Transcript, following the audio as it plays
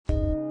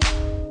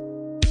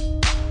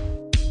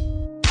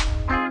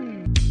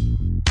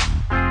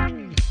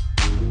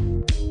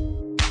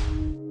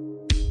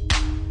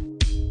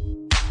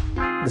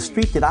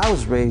street that I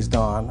was raised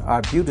on,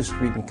 Arbutus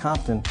Street in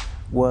Compton,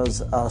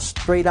 was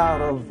straight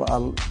out of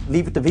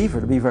Leave It to Beaver,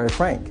 to be very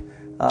frank,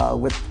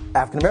 with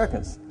African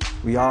Americans.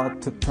 We all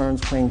took turns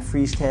playing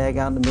freeze tag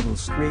out in the middle of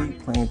the street,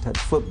 playing touch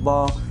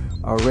football,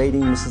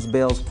 raiding Mrs.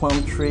 Bell's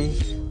plum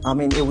tree. I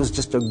mean, it was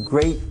just a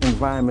great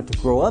environment to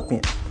grow up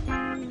in.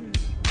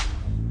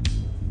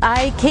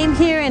 I came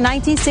here in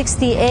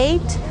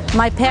 1968.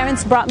 My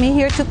parents brought me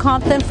here to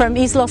Compton from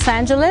East Los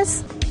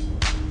Angeles.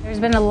 There's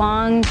been a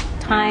long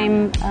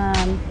time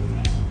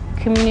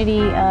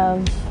community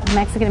of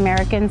Mexican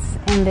Americans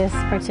in this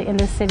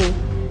city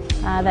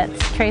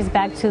that's traced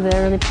back to the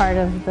early part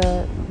of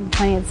the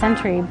 20th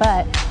century,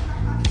 but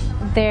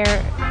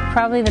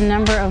probably the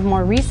number of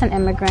more recent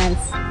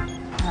immigrants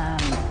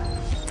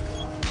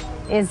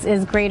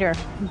is greater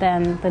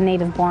than the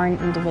native-born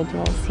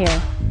individuals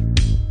here.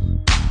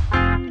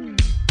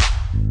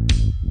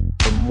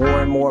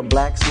 More and more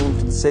blacks move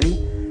to the city.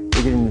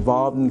 They're getting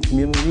involved in the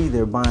community.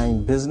 They're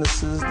buying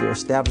businesses. They're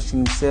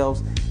establishing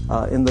themselves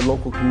in the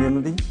local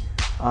community.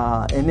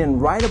 And then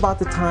right about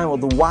the time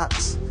of the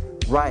Watts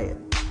riot,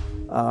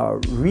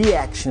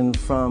 reaction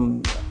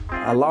from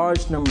a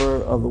large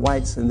number of the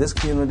whites in this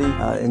community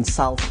in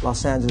South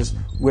Los Angeles,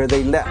 where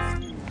they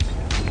left.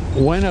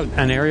 When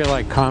an area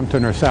like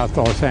Compton or South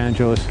Los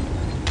Angeles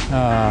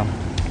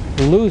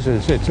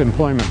loses its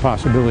employment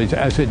possibilities,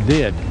 as it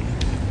did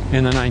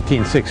in the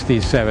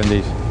 1960s,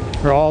 70s,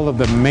 where all of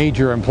the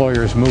major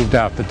employers moved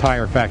out, the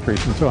tire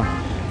factories and so on,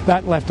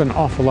 that left an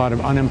awful lot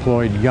of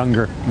unemployed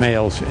younger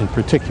males in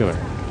particular.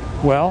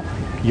 Well,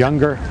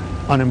 younger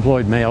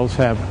unemployed males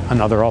have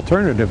another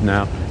alternative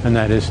now, and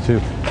that is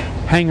to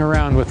hang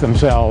around with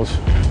themselves,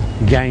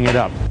 gang it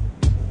up.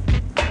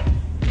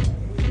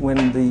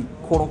 When the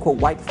quote-unquote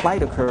white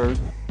flight occurred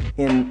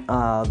in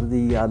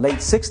the late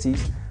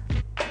 60s,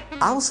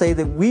 I'll say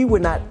that we were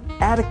not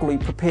adequately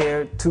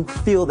prepared to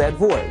fill that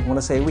void. When I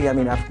say we, I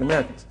mean African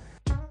Americans.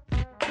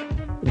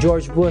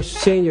 George Bush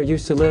Sr.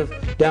 used to live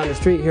down the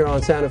street here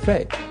on Santa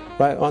Fe,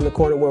 right on the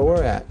corner where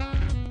we're at.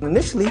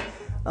 Initially,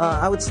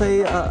 I would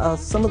say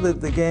some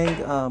of the gang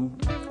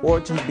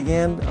origins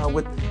began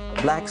with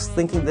blacks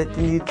thinking that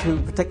they needed to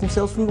protect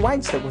themselves from the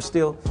whites that were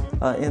still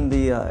in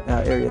the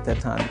area at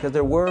that time, because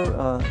there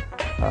were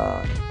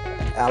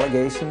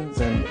allegations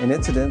and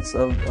incidents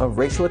of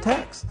racial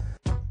attacks.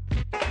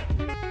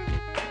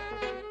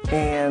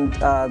 And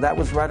that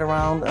was right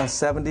around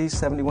 70,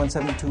 71,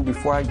 72,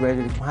 before I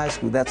graduated from high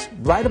school. That's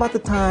right about the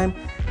time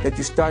that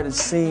you started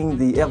seeing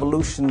the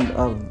evolution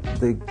of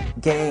the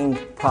gang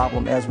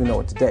problem as we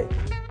know it today.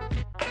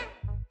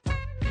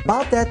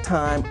 About that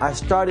time, I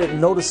started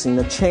noticing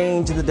a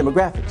change in the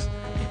demographics,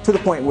 to the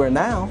point where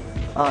now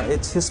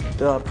it's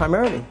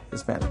primarily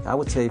Hispanic. I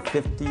would say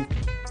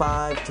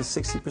 55 to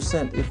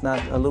 60%, if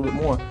not a little bit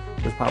more,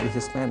 is probably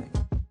Hispanic.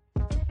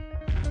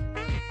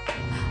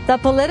 The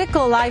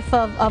political life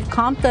of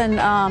Compton,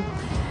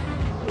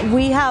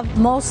 we have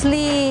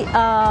mostly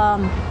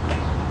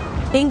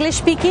English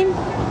speaking,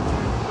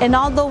 and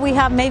although we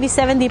have maybe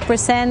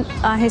 70%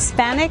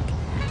 Hispanic,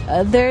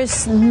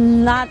 there's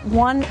not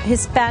one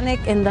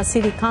Hispanic in the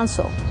city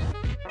council.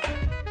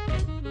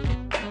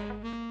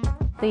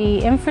 The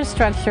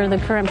infrastructure, the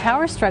current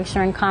power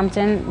structure in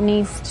Compton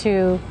needs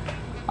to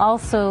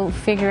also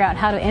figure out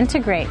how to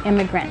integrate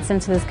immigrants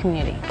into this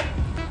community,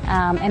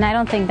 and I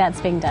don't think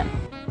that's being done.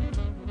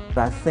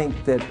 I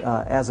think that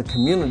as a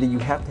community, you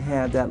have to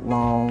have that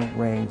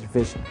long-range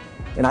vision.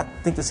 And I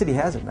think the city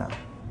has it now.